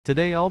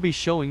Today I'll be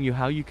showing you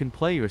how you can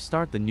play or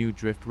start the new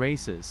drift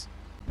races.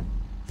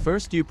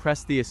 First you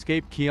press the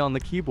escape key on the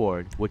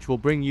keyboard, which will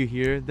bring you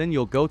here, then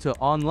you'll go to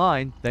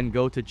online, then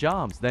go to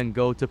jobs, then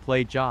go to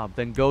play job,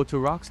 then go to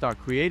Rockstar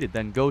Created,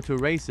 then go to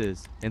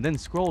races, and then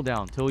scroll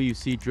down till you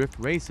see drift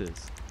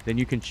races. Then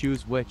you can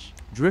choose which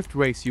drift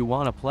race you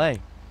want to play.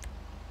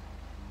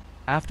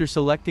 After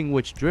selecting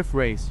which drift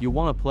race you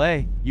want to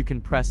play, you can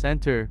press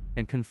enter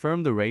and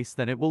confirm the race,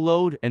 then it will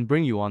load and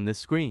bring you on this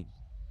screen.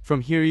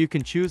 From here you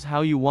can choose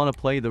how you want to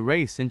play the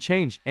race and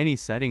change any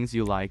settings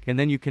you like, and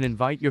then you can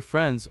invite your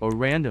friends or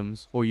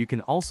randoms, or you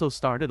can also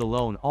start it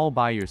alone all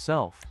by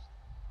yourself.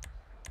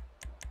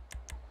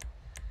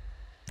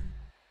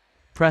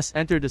 Press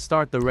enter to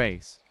start the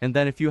race, and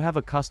then if you have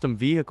a custom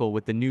vehicle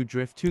with the new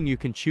drift tune you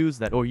can choose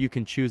that, or you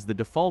can choose the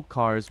default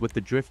cars with the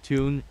drift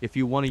tune. If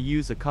you want to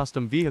use a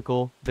custom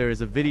vehicle, there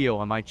is a video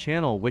on my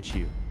channel which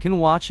you can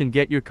watch and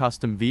get your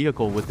custom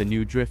vehicle with the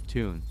new drift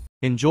tune.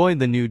 Enjoy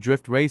the new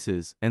drift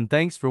races, and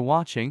thanks for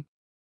watching.